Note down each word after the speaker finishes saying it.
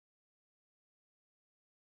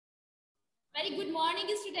Very good morning,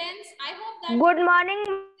 students. I hope that Good morning.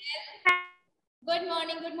 good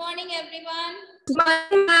morning, everyone.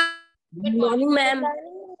 Good morning, ma'am.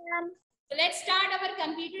 So let's start our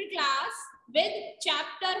computer class with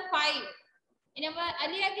chapter 5. In our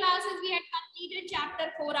earlier classes, we had completed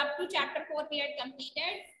chapter 4. Up to chapter 4, we had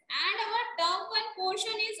completed. And our term 1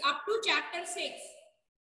 portion is up to chapter 6.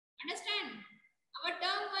 Understand? Our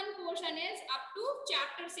term 1 portion is up to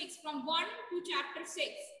chapter 6, from 1 to chapter 6.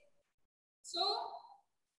 So,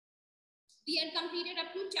 we had completed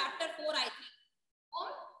up to chapter 4, I think.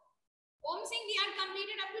 Om Singh, we had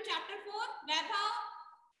completed up to chapter 4. Vaibhav,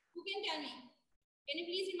 who can tell me? Can you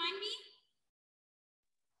please remind me?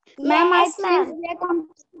 Ma'am, I Yes, think ma'am. We had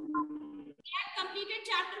completed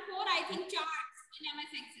chapter 4, I think, charts in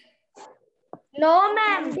MS Excel. no,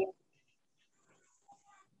 ma'am.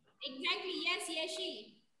 Exactly, yes,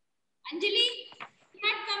 Yeshi. Anjali, we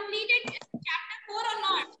had completed chapter 4 or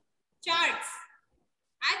not? Charts.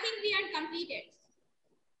 I think we had completed.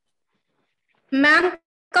 Ma'am,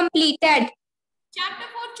 completed. Chapter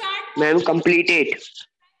 4 chart. Ma'am, completed.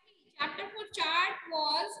 Chapter 4 chart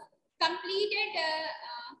was completed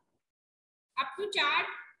up to chart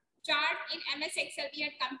in MS Excel we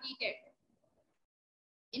had completed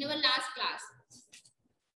in our last class.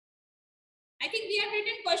 I think we have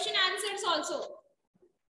written question answers also.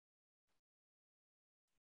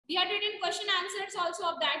 We had written question answers also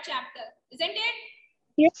of that chapter, isn't it?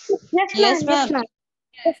 Yes, ma'am. Yes, ma'am.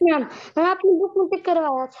 Yes, ma'am. मैं अपनी book में टिक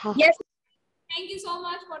करवाया था. Yes. Thank you so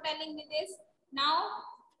much for telling me this. Now,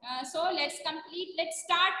 so let's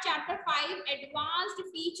start chapter 5, advanced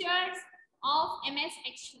features of MS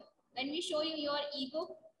Excel. Let me show you your ebook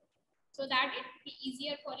so that it will be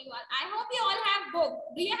easier for you all. I hope you all have book.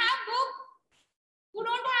 Do you have book? Who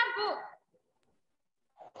don't have book?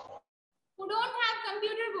 Who don't have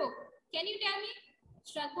computer book? Can you tell me?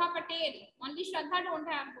 Shraddha Patel. Only Shraddha don't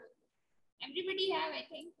have book. Everybody have, I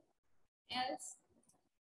think. Else,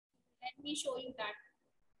 let me show you that.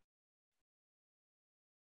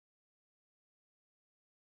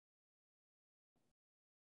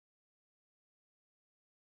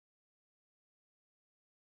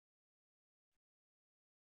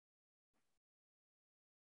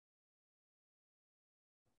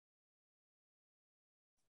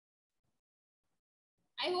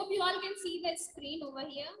 I hope you all can see the screen over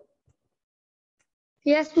here.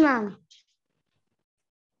 Yes, ma'am.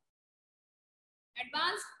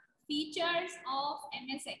 Advanced features of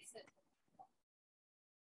MS Excel.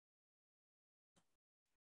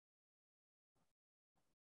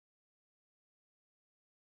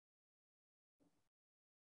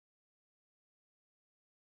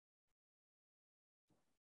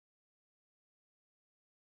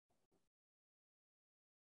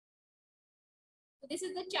 So this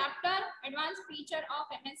is the chapter, advanced feature of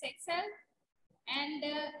MS Excel. And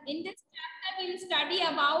in this chapter, we'll study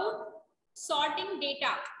about sorting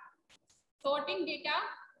data, filtering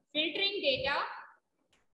data,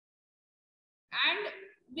 and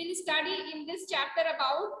we'll study in this chapter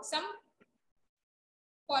about some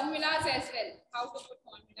formulas as well. How to put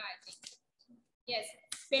formula, I think. Yes,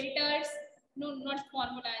 filters. No, not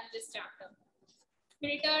formula in this chapter.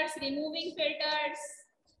 Filters, removing filters,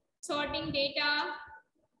 sorting data.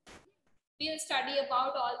 We'll study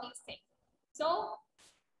about all these things. So,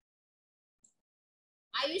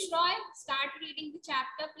 Ayush Roy, start reading the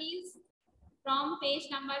chapter, please, from page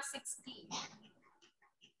number 16.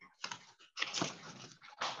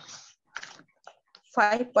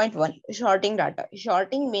 5.1 Sorting data.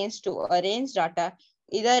 Sorting means to arrange data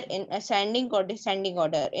either in ascending or descending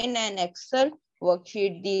order. In an Excel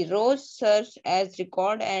worksheet, the rows serve as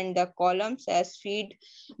record and the columns as feed.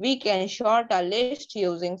 We can sort a list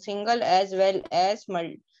using single as well as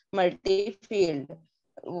multi-field.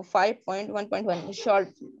 5.1.1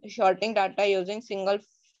 Sorting data using single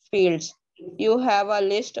fields. You have a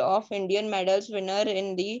list of Indian medals winner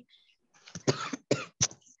in the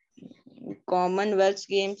Commonwealth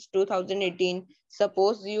Games 2018.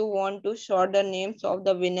 Suppose you want to sort the names of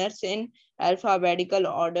the winners in alphabetical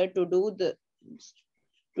order. To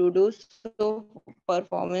do so,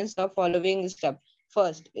 performance the following step.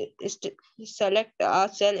 First, select a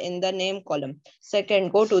cell in the name column.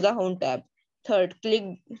 Second, go to the Home tab. Third,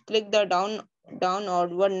 click the down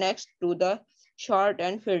arrow next to the Sort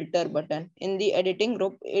and Filter button. In the editing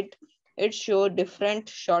group, it shows different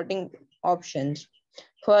sorting options.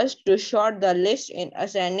 First, to sort the list in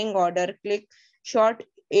ascending order, click Sort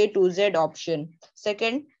A to Z option.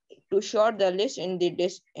 Second, to sort the list in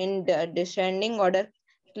the descending order,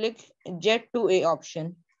 click Z to A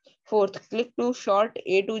option. Fourth, click to sort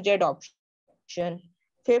A to Z option.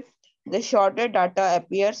 Fifth, The sorted data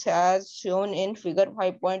appears as shown in figure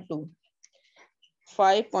 5.2.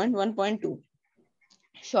 5.1.2.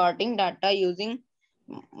 Sorting data using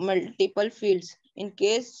multiple fields. In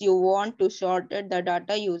case you want to sort the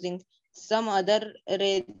data using some other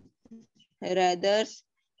rather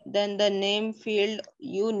than the name field,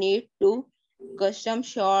 you need to custom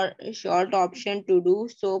short option to do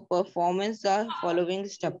so. Performance the following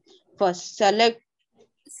step. First, select.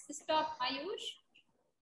 Stop, Ayush.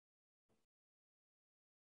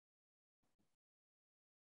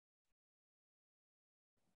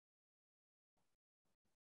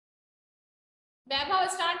 Vaibhav,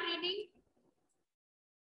 start reading.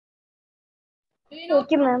 Do you know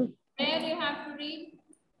Okay, ma'am. where you have to read?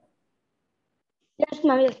 Yes,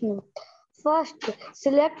 ma'am. Yes, ma'am. First,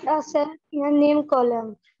 select a cell in a name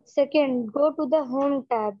column. Second, go to the Home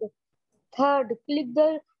tab. Third, click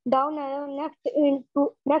the down arrow next to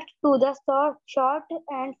the sort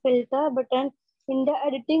and filter button in the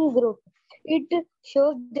editing group. It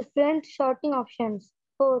shows different sorting options.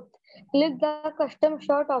 Fourth, click the custom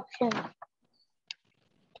sort option.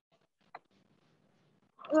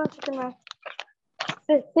 One second, ma'am.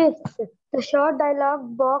 Fifth, the sort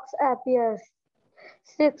dialog box appears.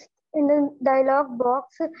 Sixth, in the dialog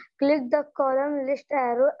box, click the column list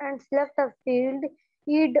arrow and select a field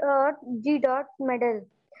E.G.medal.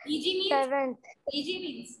 EG means? Seventh. EG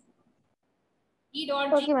means? E dot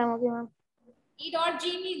G. Okay, ma'am. Okay, ma'am. E dot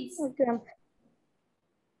G means? Okay, ma'am.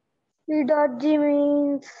 E.G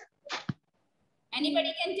means.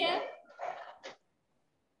 Anybody can tell?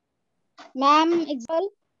 Ma'am, example.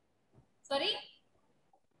 Sorry?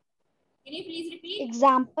 Can you please repeat?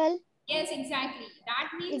 Example. Yes, exactly. That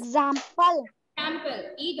means Example. example.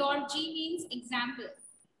 E dot G means example.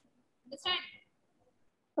 Understand?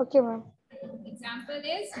 Okay, ma'am. Example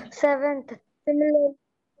is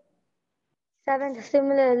Seventh,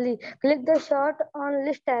 similarly, click the sort on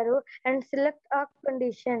list arrow and select a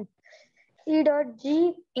condition. E.G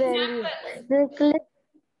value. example. Then click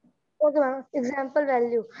okay, ma'am. Example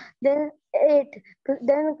value. Then 8.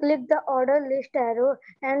 Then click the order list arrow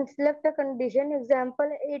and select a condition. Example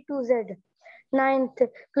A to Z. 9th,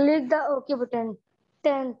 click the OK button.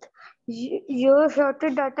 10th, your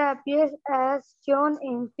sorted data appears as shown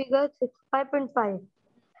in figure 5.5.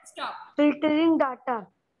 Stop. Filtering data.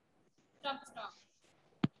 Stop.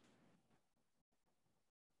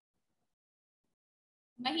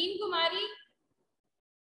 Maheen Kumari.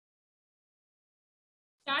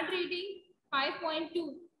 Start reading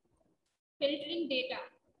 5.2. Filtering data.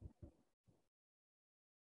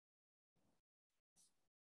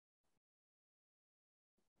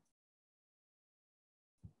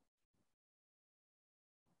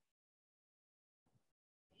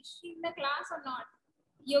 Is she in the class or not?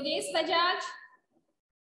 Yogesh Bajaj.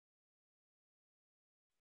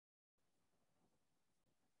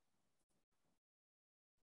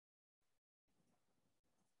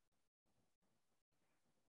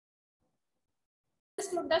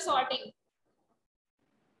 Understood the sorting.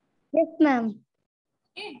 Yes, ma'am.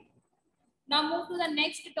 Okay. Now move to the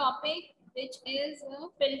next topic, which is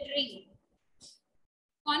filtering.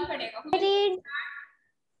 कौन पढ़ेगा? Who will Read.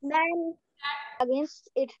 Then against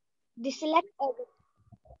it. Deselect.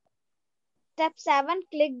 Step 7.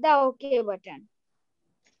 Click the OK button.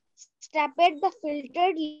 Step 8. The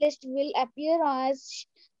filtered list will appear as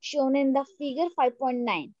shown in the figure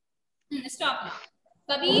 5.9. Stop now.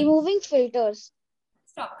 Kabir. Removing filters.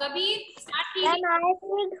 Stop. Kabir, start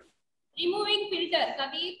reading. Removing filter.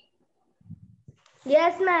 Kabir.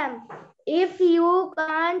 Yes, ma'am. If you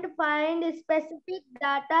can't find specific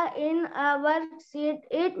data in a worksheet,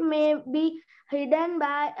 it may be hidden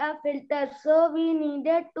by a filter. So we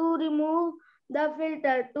needed to remove the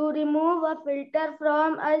filter. To remove a filter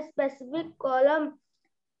from a specific column,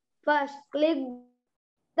 first click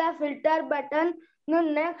the filter button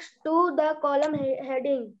next to the column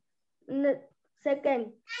heading.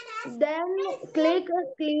 Second, then click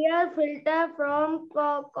clear filter from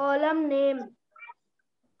column name.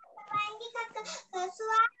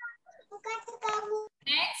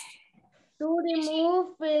 Next. To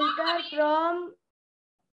remove filter from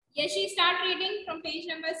Yashi, start reading from page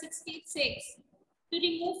number 66. To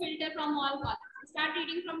remove filter from all columns. Start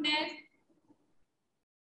reading from there.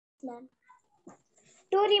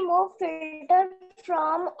 To remove filter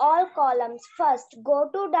from all columns, first go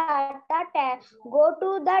to data tab, go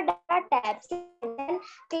to the data tab, then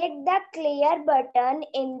click the clear button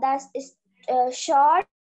in the short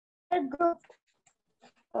group.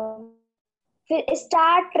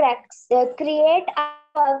 Start tracks. Create a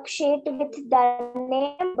worksheet with the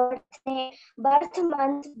name, birth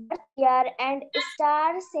month, birth year, and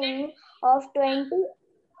star sign of 20.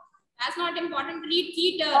 That's not important. Read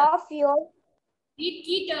key terms. of your. Read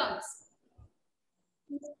key terms.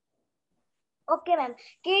 Okay, ma'am.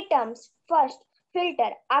 Key terms. First,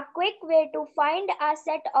 filter, a quick way to find a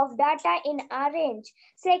set of data in a range.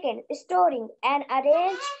 Second, storing and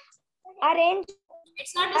arrange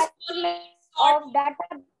It's not a story. of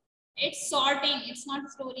data. It's sorting. It's not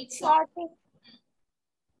story. It's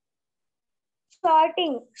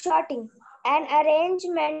Sorting, an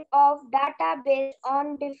arrangement of data based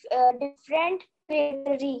on different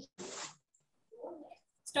query.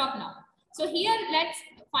 Stop now. So here let's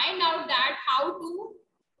find out that how to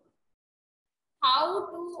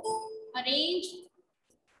arrange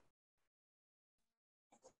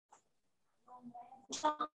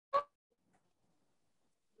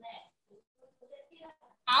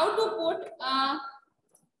how to put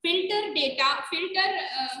filtering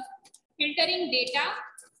data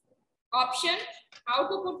option, how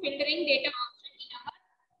to put filtering data option in our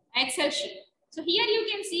Excel sheet. So here you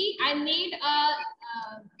can see I made a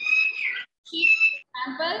sheet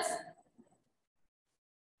samples.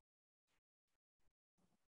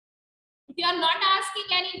 If you are not asking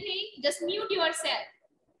anything, just mute yourself.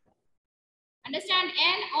 Understand?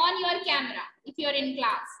 And on your camera if you are in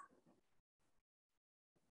class.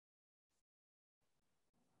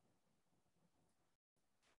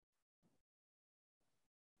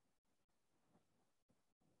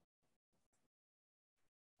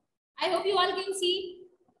 I hope you all can see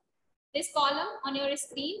this column on your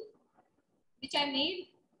screen, which I made,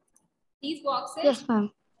 these boxes. Yes,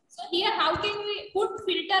 ma'am. So here, how can we put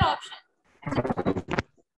filter option?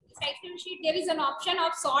 This Excel sheet, there is an option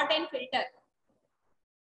of sort and filter.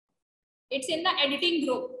 It's in the editing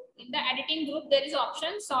group. In the editing group, there is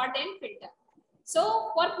option sort and filter.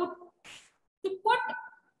 So to put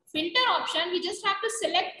filter option, we just have to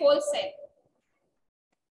select whole cell.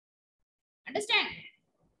 Understand?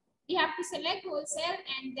 We have to select whole cell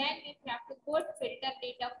and then we have to put filter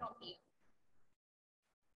data from here.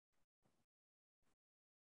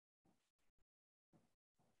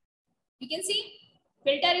 You can see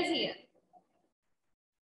filter is here.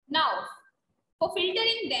 Now, for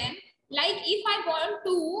filtering them, like if I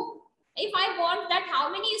want that how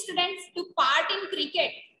many students took part in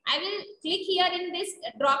cricket, I will click here in this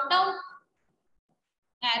drop down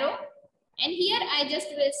arrow and here I just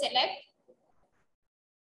will select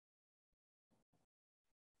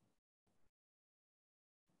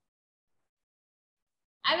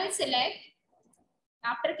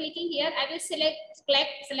after clicking here, I will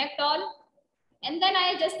select all and then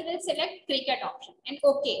I just will select cricket option and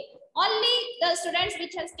okay. Only the students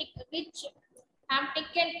which have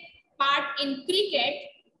taken part in cricket,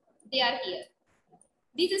 they are here.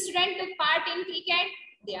 These students took part in cricket,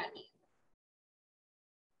 they are here.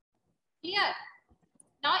 Clear?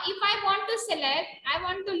 Now, if I want to select, I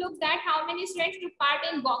want to look that how many students took part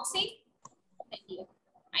in boxing. Then here,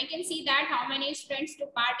 I can see that how many students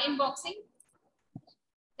took part in boxing.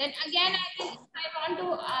 Then again, if I want to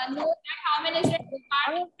know that how many students took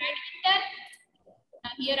part in badminton.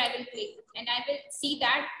 Here I will click and I will see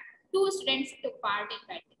that 2 students took part in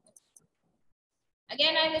badminton.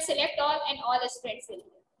 Again, I will select all and all the students will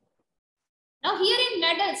be. Now here in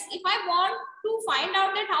medals, if I want to find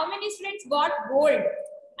out that how many students got gold,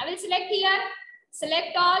 I will select here,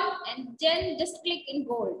 select all and then just click in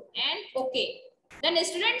gold and okay. Then the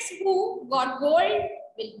students who got gold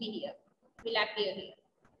will be here, will appear here.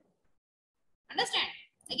 Understand?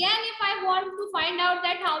 Again, if I want to find out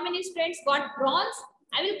that how many students got bronze,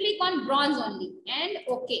 I will click on bronze only and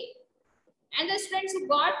okay. And the students who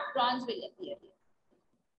got bronze will appear here.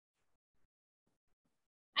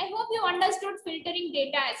 I hope you understood filtering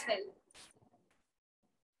data as well.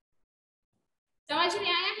 समझ में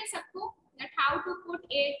आया है सबको that how to put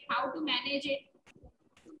it, how to manage it?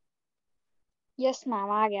 Yes, ma'am.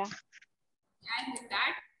 आ गया. I hope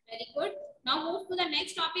that. Very good. Now move to the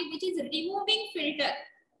next topic, which is removing filter.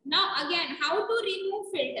 Now again, how to remove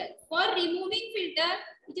filter? For removing filter,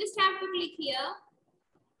 you just have to click here.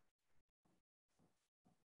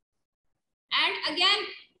 And again,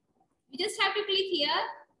 we just have to click here.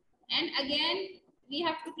 And again, we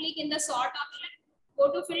have to click in the sort option.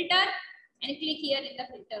 Go to filter and click here in the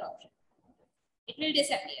filter option. It will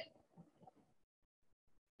disappear.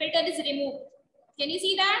 Filter is removed. Can you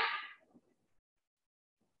see that?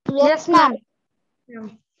 Yes, ma'am.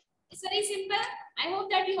 It's very simple. I hope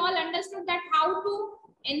that you all understood that how to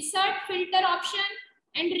insert filter option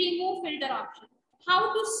and remove filter option.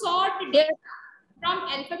 How to sort data from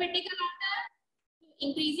alphabetical order to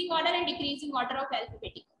increasing order and decreasing order of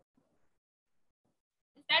alphabetical.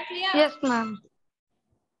 Is that clear? Yes, ma'am.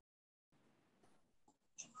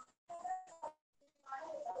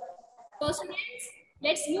 So students,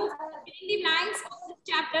 let's move to filling the blanks of this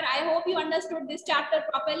chapter. I hope you understood this chapter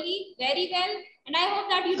properly, very well, and I hope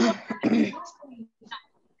that you don't have any doubts.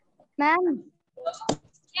 Ma'am,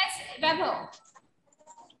 Yes, Vaibhav.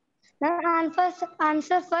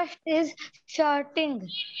 answer first is shorting.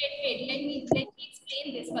 Wait. Let me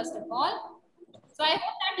explain this first of all. So I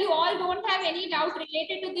hope that you all don't have any doubt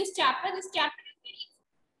related to this chapter. This chapter is very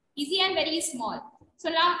easy and very small. So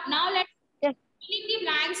now let's Yes. fill in the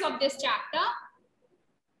blanks of this chapter.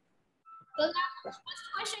 So the first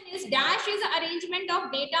question is, dash is arrangement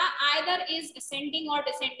of data, either is ascending or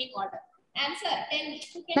descending order. Answer, tell me.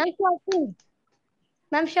 Who can Ma'am, sorting.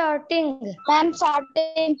 Ma'am, sorting. Ma'am,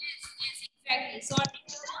 sorting. Yes, exactly. Sorting.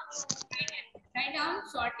 Write down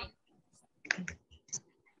sorting.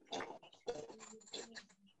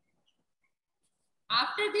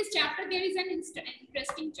 After this chapter, there is an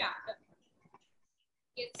interesting chapter.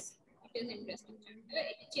 Yes, it is interesting chapter,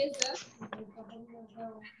 which is the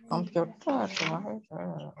Computer.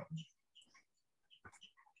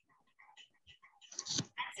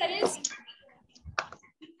 answer is.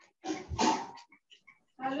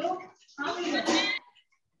 Hello.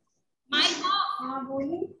 Mic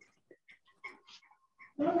off.